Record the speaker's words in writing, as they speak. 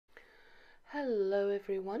Hello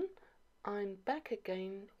everyone, I'm back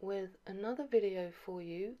again with another video for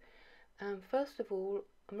you, and first of all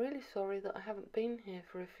I'm really sorry that I haven't been here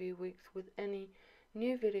for a few weeks with any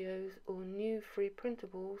new videos or new free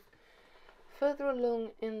printables. Further along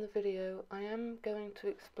in the video I am going to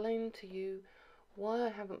explain to you why I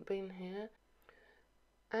haven't been here,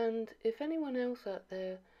 and if anyone else out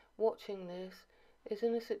there watching this is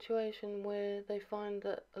in a situation where they find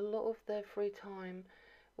that a lot of their free time,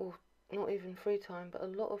 or not even free time, but a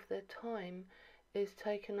lot of their time is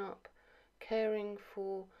taken up caring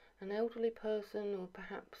for an elderly person or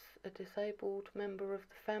perhaps a disabled member of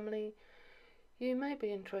the family, you may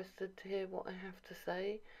be interested to hear what I have to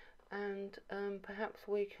say, and perhaps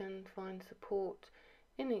we can find support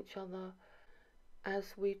in each other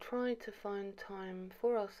as we try to find time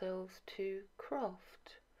for ourselves to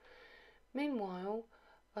craft. Meanwhile,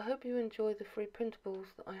 I hope you enjoy the free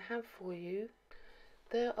printables that I have for you.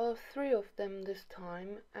 There are 3 of them this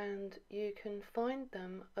time, and you can find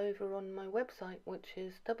them over on my website, which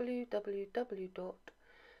is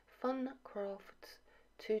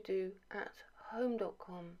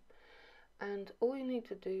www.funcraftstodoathome.com, and all you need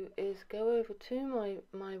to do is go over to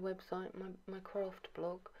my website, my craft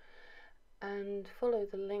blog, and follow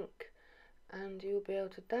the link, and you'll be able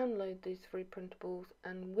to download these free printables,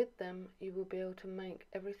 and with them you will be able to make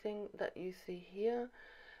everything that you see here.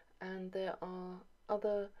 And there are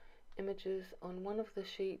other images on one of the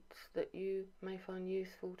sheets that you may find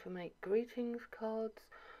useful to make greetings cards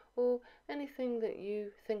or anything that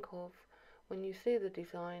you think of when you see the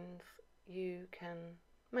designs you can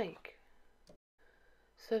make.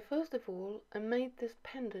 So first of all, I made this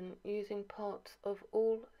pendant using parts of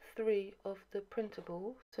all 3 of the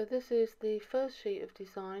printables. So this is the first sheet of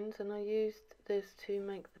designs, and I used this to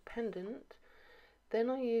make the pendant. Then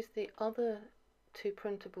I used the other 2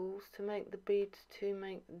 printables to make the beads to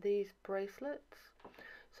make these bracelets.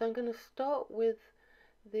 So I'm going to start with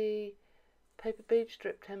the paper bead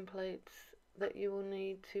strip templates that you will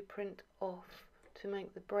need to print off to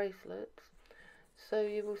make the bracelets. So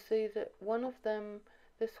you will see that one of them,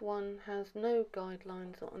 this one, has no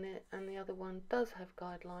guidelines on it, and the other one does have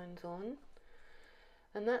guidelines on,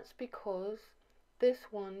 and that's because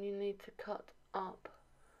this one you need to cut up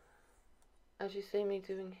as you see me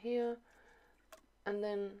doing here, and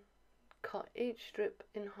then cut each strip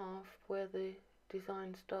in half where the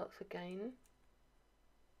design starts again.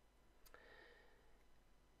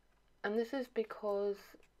 And this is because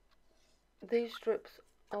these strips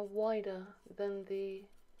are wider than the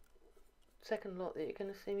second lot that you're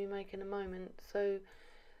going to see me make in a moment. So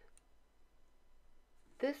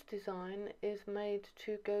this design is made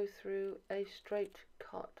to go through a straight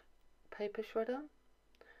cut paper shredder,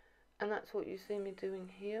 and that's what you see me doing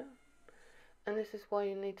here. And this is why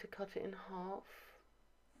you need to cut it in half,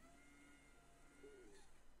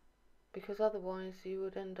 because otherwise you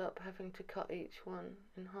would end up having to cut each one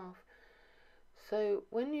in half. So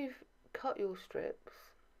when you've cut your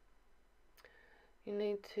strips, you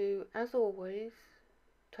need to, as always,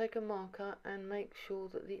 take a marker and make sure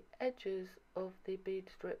that the edges of the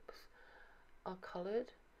bead strips are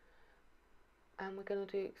coloured, and we're going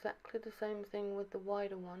to do exactly the same thing with the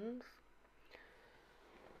wider ones.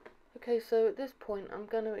 Okay, so at this point I'm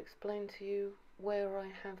going to explain to you where I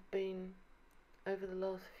have been over the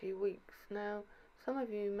last few weeks. Now, some of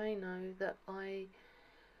you may know that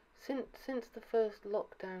since the first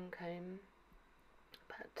lockdown came,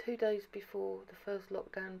 about 2 days before the first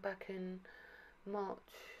lockdown back in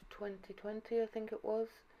March 2020, I think it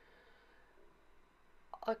was,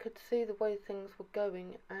 I could see the way things were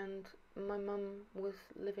going, and my mum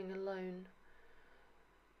was living alone,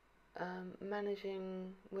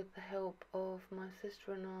 managing with the help of my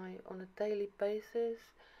sister and I on a daily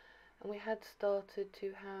basis, and we had started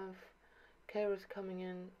to have carers coming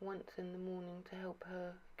in once in the morning to help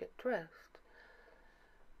her get dressed.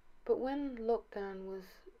 But when lockdown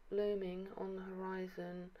was looming on the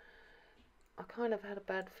horizon, I kind of had a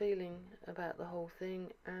bad feeling about the whole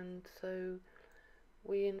thing, and so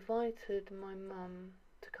we invited my mum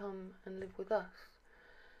to come and live with us.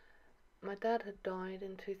 My dad had died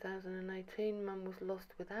in 2018, Mum was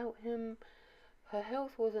lost without him, her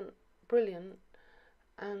health wasn't brilliant,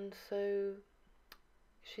 and so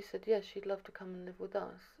she said yes, she'd love to come and live with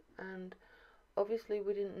us. And obviously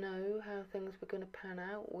we didn't know how things were going to pan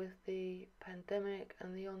out with the pandemic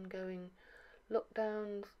and the ongoing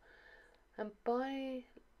lockdowns, and by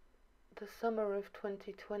the summer of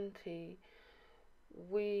 2020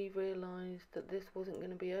 we realised that this wasn't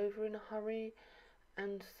going to be over in a hurry,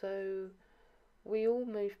 and so we all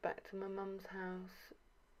moved back to my mum's house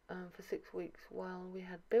for 6 weeks while we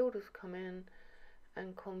had builders come in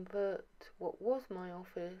and convert what was my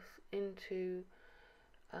office into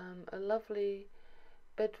a lovely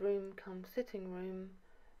bedroom come sitting room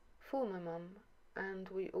for my mum, and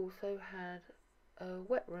we also had a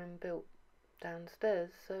wet room built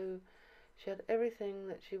downstairs, so she had everything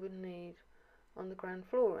that she would need on the ground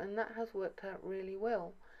floor, and that has worked out really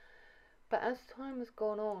well. But as time has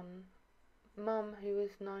gone on, Mum, who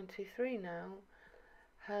is 93 now,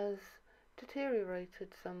 has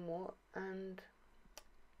deteriorated somewhat, and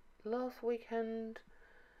last weekend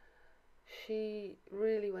she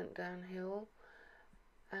really went downhill,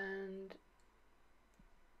 and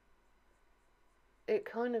it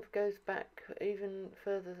kind of goes back even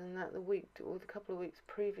further than that, the couple of weeks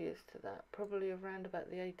previous to that, probably around about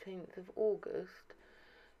the 18th of August,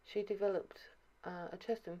 she developed a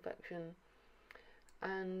chest infection,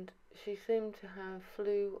 and she seemed to have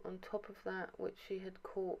flu on top of that, which she had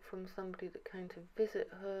caught from somebody that came to visit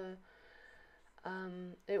her.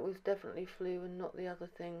 It was definitely flu and not the other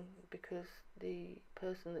thing, because the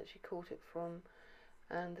person that she caught it from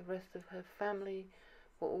and the rest of her family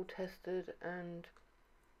were all tested and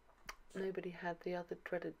nobody had the other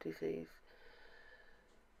dreaded disease.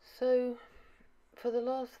 So for the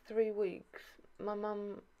last 3 weeks my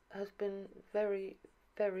mum has been very,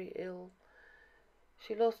 very ill.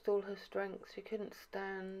 She lost all her strength, she couldn't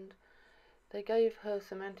stand. They gave her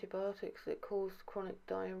some antibiotics that caused chronic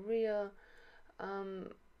diarrhea.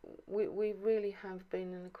 We really have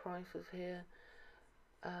been in a crisis here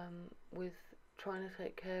with trying to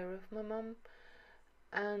take care of my mum,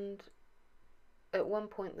 and at one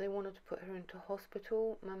point they wanted to put her into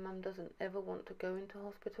hospital. My mum doesn't ever want to go into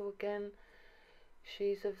hospital again.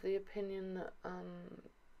 She's of the opinion that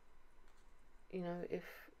you know,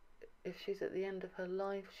 if she's at the end of her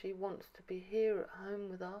life, she wants to be here at home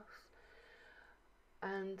with us,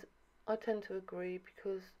 and I tend to agree,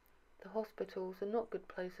 because the hospitals are not good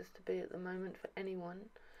places to be at the moment for anyone.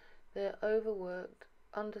 They're overworked,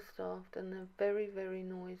 understaffed, and they're very, very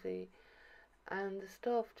noisy, and the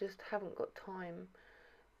staff just haven't got time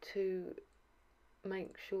to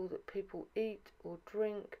make sure that people eat or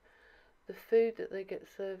drink. The food that they get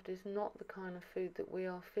served is not the kind of food that we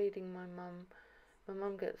are feeding my mum. My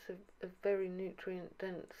mum gets a very nutrient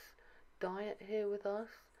dense diet here with us,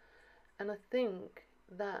 and I think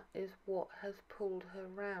that is what has pulled her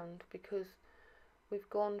round, because we've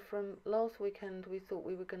gone from last weekend we thought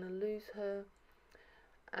we were going to lose her,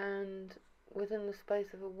 and within the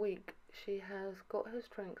space of a week she has got her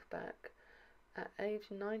strength back at age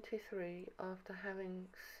 93 after having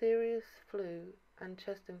serious flu and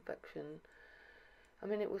chest infection. I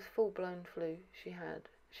mean, it was full-blown flu she had.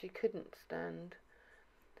 She couldn't stand.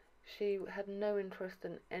 She had no interest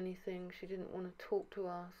in anything. She didn't want to talk to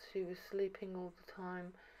us. She was sleeping all the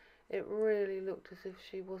time. It really looked as if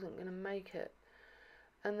she wasn't going to make it.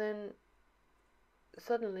 And then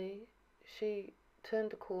suddenly she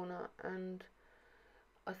turned a corner, and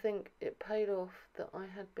I think it paid off that I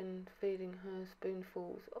had been feeding her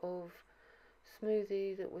spoonfuls of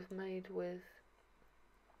smoothie that was made with,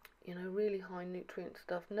 you know, really high nutrient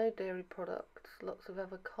stuff, no dairy products, lots of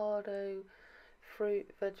avocado,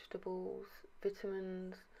 fruit, vegetables,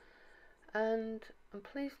 vitamins, and I'm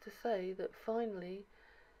pleased to say that finally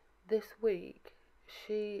this week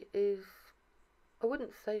she is, I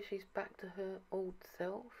wouldn't say she's back to her old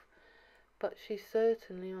self, but she's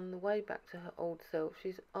certainly on the way back to her old self.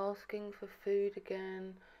 She's asking for food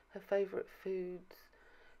again, her favourite foods.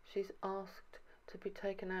 She's asked to be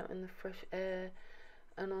taken out in the fresh air,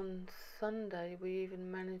 and on Sunday we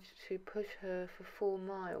even managed to push her for 4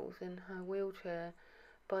 miles in her wheelchair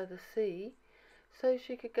by the sea, so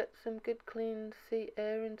she could get some good clean sea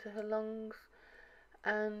air into her lungs.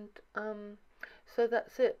 And so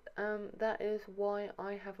that's it. That is why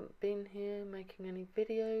I haven't been here making any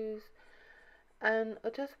videos. And I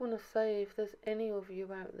just want to say, if there's any of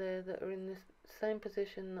you out there that are in this same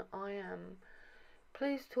position that I am,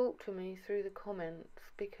 please talk to me through the comments,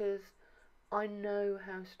 because I know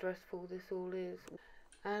how stressful this all is,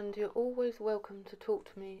 and you're always welcome to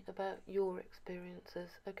talk to me about your experiences.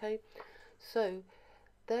 Okay, so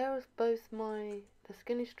there's both the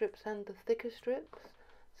skinny strips and the thicker strips.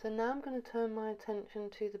 So now I'm going to turn my attention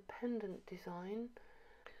to the pendant design,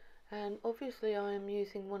 and obviously I am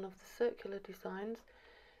using one of the circular designs.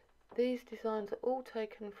 These designs are all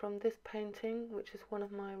taken from this painting, which is one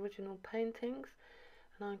of my original paintings,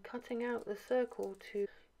 and I'm cutting out the circle to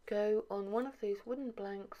go on one of these wooden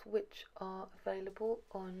blanks, which are available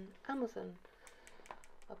on Amazon.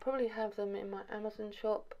 I'll probably have them in my Amazon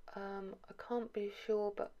shop. I can't be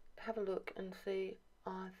sure, but have a look and see.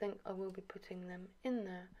 I think I will be putting them in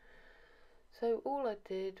there. So all I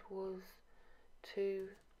did was to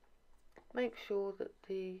make sure that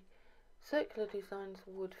the circular designs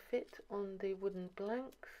would fit on the wooden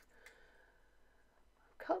blanks.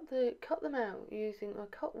 Cut them out using, I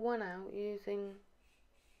cut one out using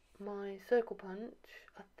my circle punch.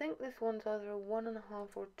 I think this one's either a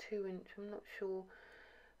 1.5 or a 2 inch, I'm not sure.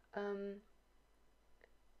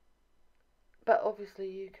 But obviously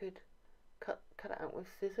you could cut it out with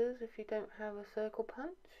scissors if you don't have a circle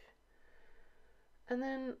punch. And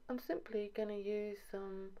then I'm simply going to use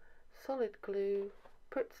some solid glue,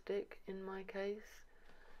 Pritt stick in my case,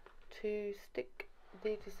 to stick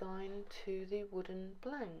the design to the wooden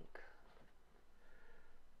blank.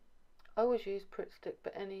 I always use Pritt stick,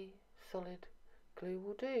 but any solid glue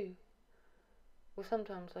will do. Or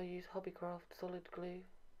sometimes I use Hobbycraft solid glue.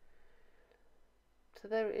 So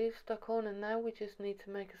there it is, stuck on, and now we just need to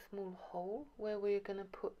make a small hole where we're going to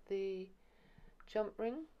put the jump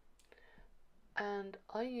ring. And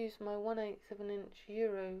I use my 1/8 of an inch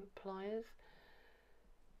Euro pliers.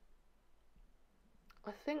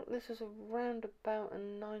 I think this is around about a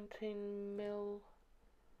 19mm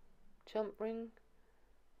jump ring,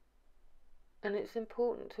 and it's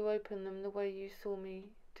important to open them the way you saw me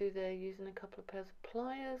do there, using a couple of pairs of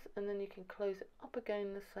pliers, and then you can close it up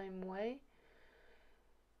again the same way.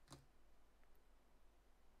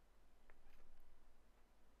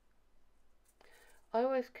 I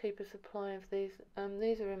always keep a supply of these.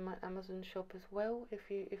 These are in my Amazon shop as well, if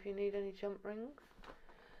you need any jump rings.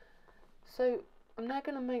 So I'm now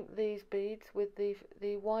going to make these beads with the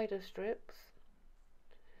wider strips,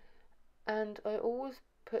 and I always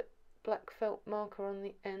put black felt marker on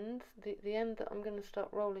the ends, the end that I'm going to start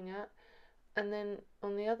rolling at, and then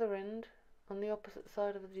on the other end, on the opposite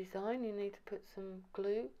side of the design, you need to put some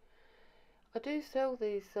glue. I do sell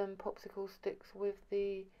these popsicle sticks with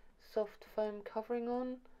the soft foam covering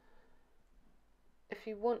on. If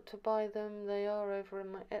you want to buy them, they are over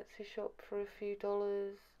in my Etsy shop for a few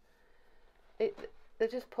dollars. They're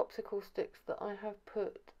just popsicle sticks that I have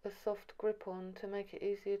put a soft grip on to make it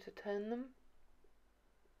easier to turn them.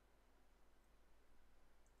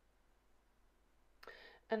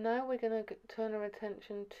 And now we're going to turn our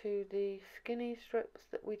attention to the skinny strips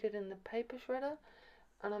that we did in the paper shredder,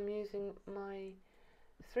 and I'm using my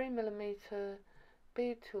 3mm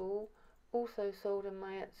bead tool, also sold in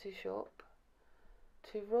my Etsy shop,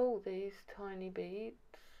 to roll these tiny beads.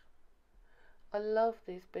 I love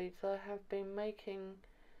these beads. I have been making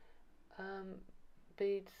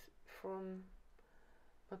beads from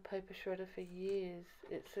my paper shredder for years.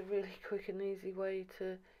 It's a really quick and easy way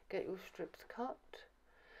to get your strips cut.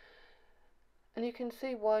 And you can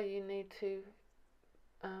see why you need to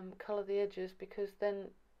colour the edges, because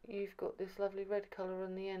then you've got this lovely red colour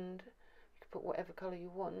on the end. You can put whatever colour you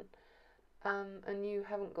want, and you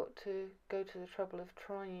haven't got to go to the trouble of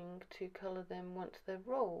trying to colour them once they're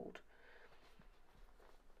rolled.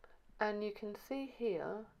 And you can see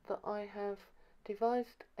here that I have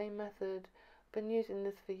devised a method, been using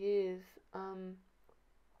this for years.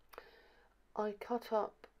 I cut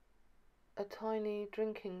up a tiny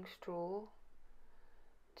drinking straw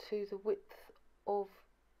to the width of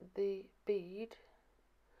the bead,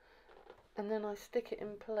 and then I stick it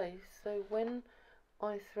in place, so when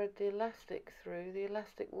I thread the elastic through, the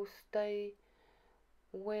elastic will stay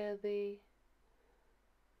where the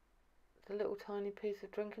little tiny piece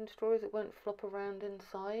of drinking straw is. It won't flop around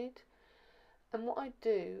inside. And what I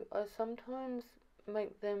do, I sometimes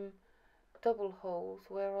make them double holes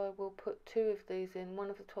where I will put two of these in, one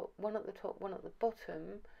at the top, one at the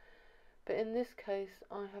bottom. But in this case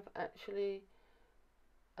I have actually,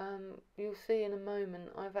 you'll see in a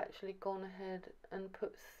moment, I've actually gone ahead and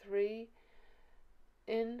put 3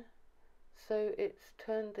 in, so it's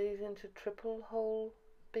turned these into triple hole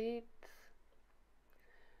beads.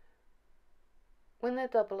 When they're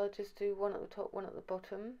double, I just do one at the top, one at the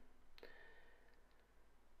bottom,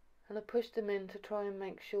 and I push them in to try and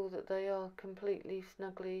make sure that they are completely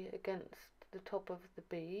snugly against the top of the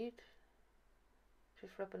bead.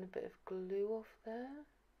 Just rubbing a bit of glue off there.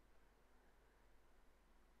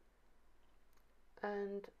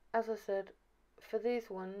 And as I said, for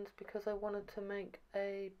these ones, because I wanted to make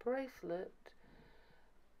a bracelet,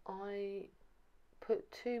 I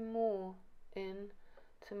put 2 more in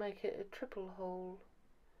to make it a triple hole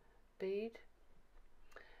bead.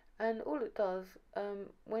 And all it does,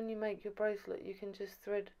 when you make your bracelet, you can just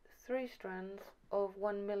thread 3 strands of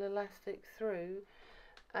 1mm elastic through,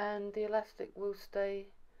 and the elastic will stay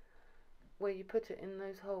where you put it in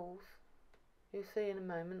those holes. You'll see in a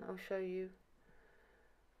moment, I'll show you.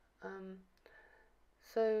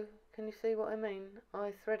 So can you see what I mean?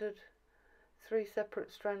 I threaded 3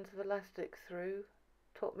 separate strands of elastic through,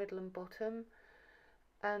 top, middle and bottom,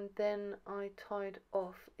 and then I tied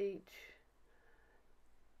off each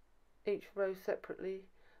row separately.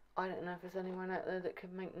 I don't know if there's anyone out there that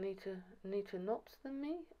can make neater knots than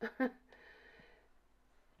me.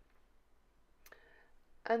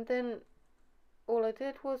 And then all I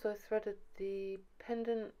did was I threaded the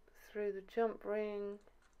pendant through the jump ring,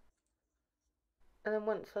 and then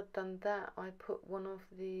once I'd done that, I put one of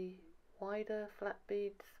the wider flat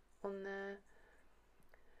beads on there,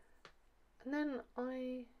 and then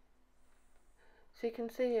so you can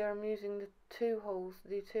see here I'm using the two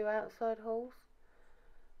outside holes,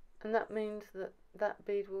 and that means that that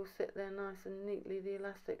bead will sit there nice and neatly. The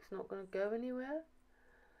elastic's not going to go anywhere.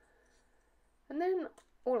 And then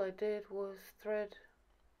all I did was thread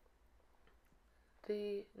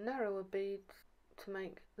the narrower beads to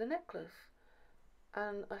make the necklace,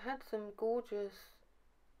 and I had some gorgeous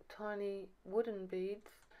tiny wooden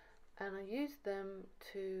beads, and I used them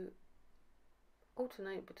to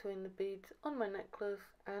alternate between the beads on my necklace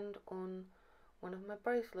and on one of my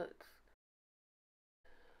bracelets.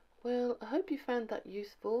 Well, I hope you found that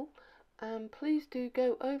useful, and please do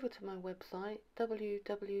go over to my website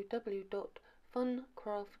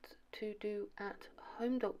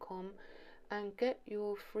www.funcraftstodoathome.com and get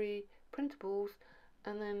your free printables,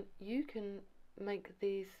 and then you can make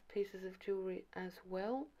these pieces of jewellery as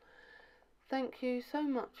well. Thank you so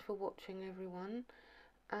much for watching, everyone,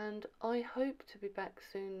 and I hope to be back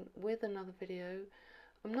soon with another video.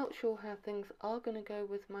 I'm not sure how things are going to go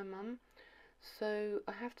with my mum, so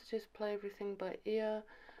I have to just play everything by ear.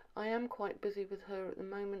 I am quite busy with her at the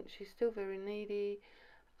moment. She's still very needy,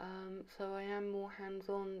 so I am more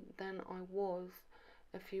hands-on than I was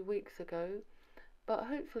a few weeks ago. But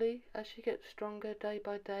hopefully, as she gets stronger day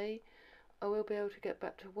by day, I will be able to get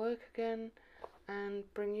back to work again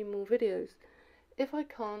and bring you more videos. If I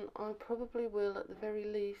can't, I probably will at the very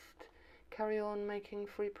least carry on making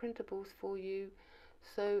free printables for you.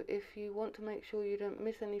 So if you want to make sure you don't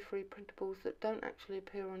miss any free printables that don't actually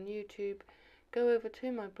appear on YouTube, go over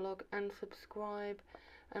to my blog and subscribe,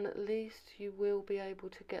 and at least you will be able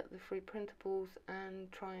to get the free printables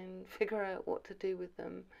and try and figure out what to do with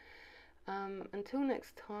them. Until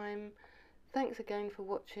next time, thanks again for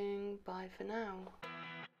watching. Bye for now.